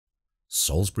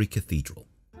Salisbury Cathedral.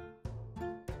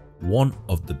 One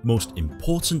of the most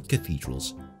important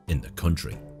cathedrals in the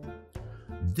country.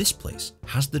 This place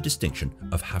has the distinction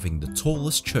of having the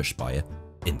tallest church spire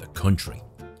in the country.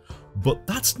 But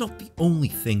that's not the only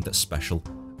thing that's special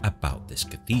about this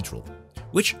cathedral,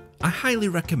 which I highly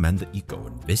recommend that you go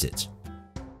and visit.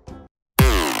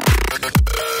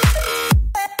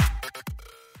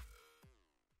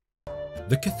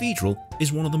 The cathedral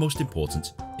is one of the most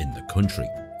important in the country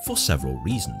for several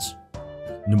reasons.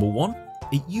 Number one,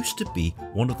 it used to be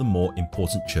one of the more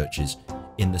important churches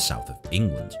in the south of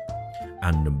England.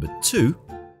 And number two,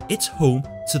 it's home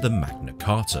to the Magna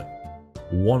Carta,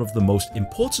 one of the most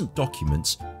important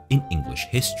documents in English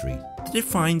history that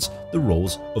defines the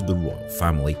roles of the royal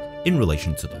family in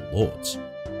relation to the lords.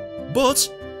 But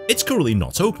it's currently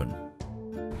not open.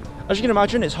 As you can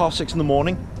imagine, it's 6:30 in the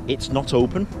morning. It's not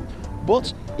open,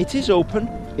 but it is open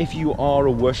if you are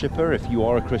a worshipper, if you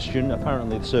are a Christian.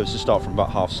 Apparently the services start from about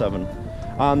 7:30,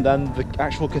 and then the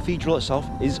actual cathedral itself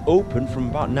is open from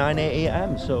about 9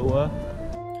 AM.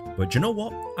 But you know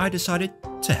what? I decided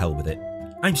to hell with it.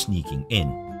 I'm sneaking in.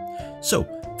 So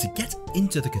to get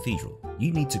into the cathedral,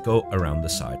 you need to go around the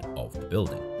side of the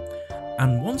building.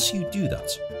 And once you do that,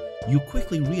 you'll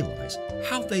quickly realise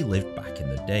how they lived back in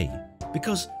the day,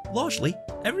 because largely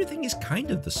everything is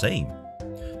kind of the same.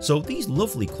 So these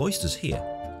lovely cloisters here,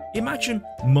 imagine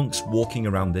monks walking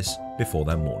around this before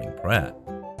their morning prayer.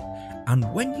 And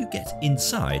when you get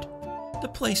inside, the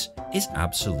place is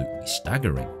absolutely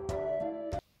staggering.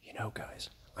 You know guys,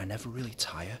 I never really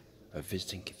tire of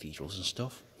visiting cathedrals and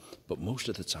stuff, but most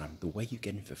of the time the way you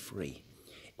get in for free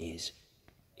is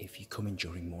if you come in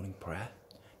during morning prayer.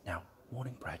 Now,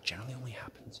 morning prayer generally only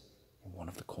happens in one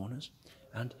of the corners,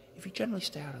 and if you generally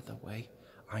stay out of the way,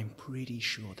 I'm pretty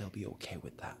sure they'll be okay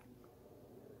with that.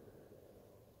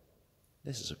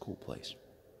 This is a cool place.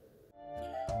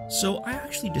 So I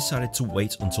actually decided to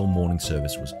wait until morning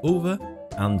service was over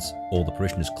and all the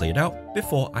parishioners cleared out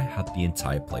before I had the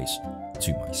entire place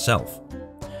to myself.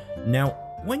 Now,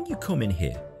 when you come in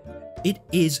here, it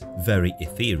is very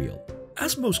ethereal,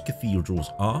 as most cathedrals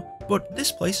are, but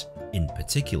this place in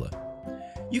particular.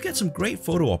 You get some great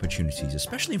photo opportunities,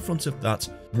 especially in front of that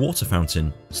water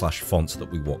fountain / font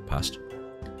that we walked past.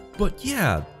 But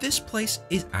yeah, this place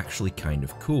is actually kind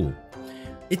of cool.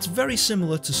 It's very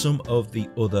similar to some of the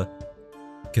other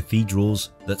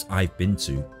cathedrals that I've been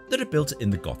to that are built in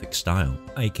the Gothic style,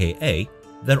 aka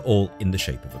they're all in the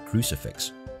shape of a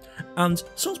crucifix. And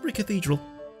Salisbury Cathedral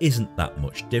isn't that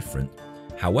much different.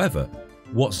 However,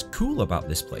 what's cool about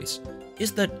this place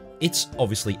is that it's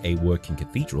obviously a working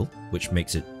cathedral, which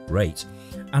makes it great.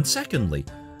 And secondly,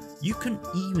 you can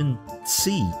even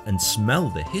see and smell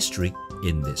the history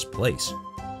in this place.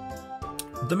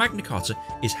 The Magna Carta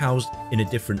is housed in a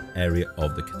different area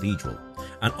of the cathedral,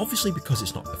 and obviously because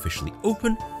it's not officially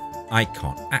open, I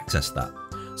can't access that.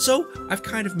 So I've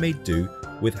kind of made do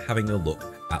with having a look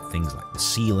at things like the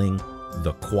ceiling,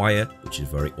 the choir, which is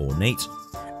very ornate,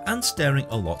 and staring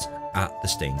a lot at the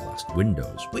stained glass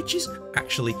windows, which is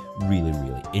actually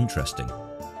really interesting.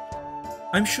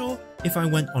 I'm sure if I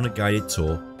went on a guided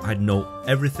tour, I'd know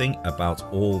everything about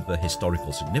all the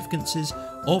historical significances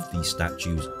of these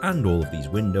statues and all of these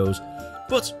windows,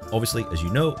 but obviously, as you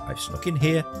know, I've snuck in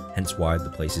here, hence why the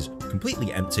place is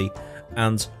completely empty,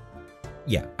 and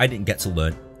yeah, I didn't get to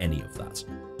learn any of that.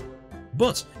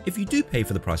 But if you do pay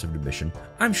for the price of admission,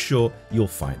 I'm sure you'll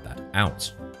find that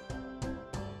out.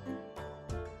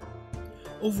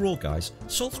 Overall guys,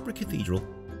 Salisbury Cathedral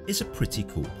is a pretty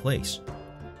cool place.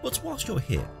 But whilst you're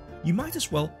here, you might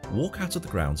as well walk out of the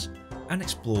grounds and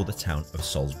explore the town of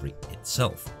Salisbury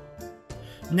itself.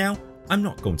 Now, I'm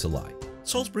not going to lie,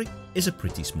 Salisbury is a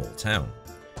pretty small town.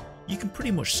 You can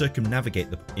pretty much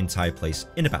circumnavigate the entire place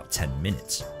in about 10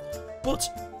 minutes. But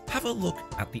have a look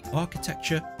at the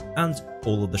architecture and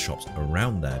all of the shops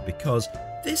around there, because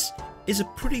this is a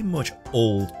pretty much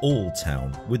old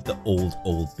town with the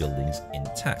old buildings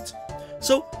intact.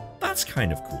 So that's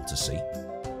kind of cool to see.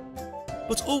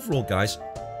 But overall guys,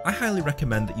 I highly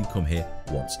recommend that you come here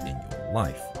once in your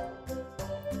life.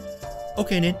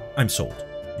 Okay Ninh, I'm sold.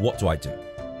 What do I do?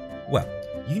 Well,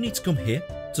 you need to come here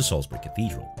to Salisbury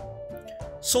Cathedral.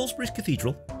 Salisbury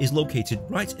Cathedral is located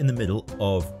right in the middle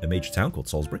of a major town called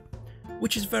Salisbury,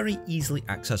 which is very easily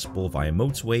accessible via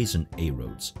motorways and A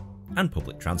roads, and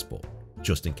public transport,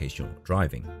 just in case you're not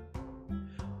driving.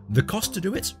 The cost to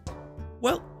do it?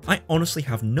 Well, I honestly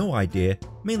have no idea,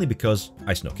 mainly because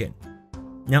I snuck in.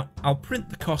 Now, I'll print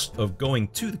the cost of going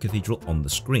to the cathedral on the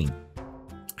screen.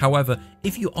 However,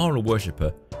 if you are a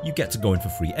worshipper, you get to go in for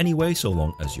free anyway, so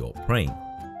long as you're praying.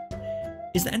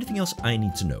 Is there anything else I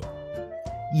need to know?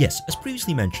 Yes, as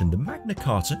previously mentioned, the Magna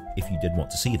Carta, if you did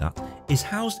want to see that, is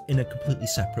housed in a completely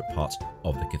separate part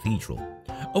of the cathedral,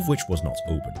 of which was not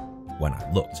open when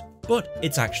I looked, but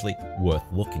it's actually worth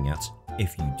looking at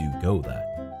if you do go there.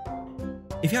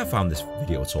 If you have found this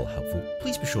video at all helpful,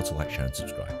 please be sure to like, share and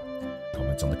subscribe.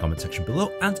 Comment on the comment section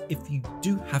below, and if you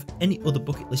do have any other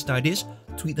bucket list ideas,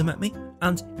 tweet them at me,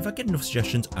 and if I get enough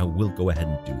suggestions, I will go ahead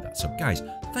and do that. So guys,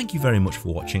 thank you very much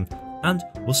for watching, and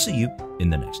we'll see you in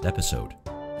the next episode.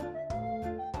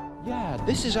 Yeah,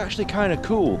 this is actually kind of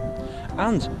cool,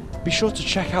 and be sure to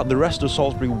check out the rest of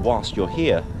Salisbury whilst you're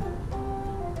here.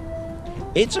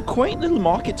 It's a quaint little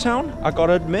market town, I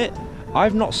gotta admit.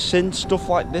 I've not seen stuff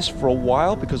like this for a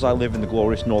while because I live in the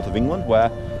glorious north of England where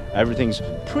everything's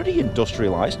pretty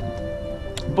industrialised,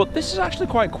 but this is actually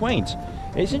quite quaint.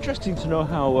 It's interesting to know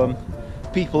how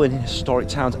people in historic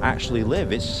towns actually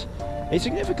live. It's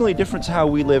significantly different to how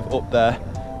we live up there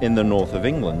in the north of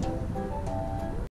England.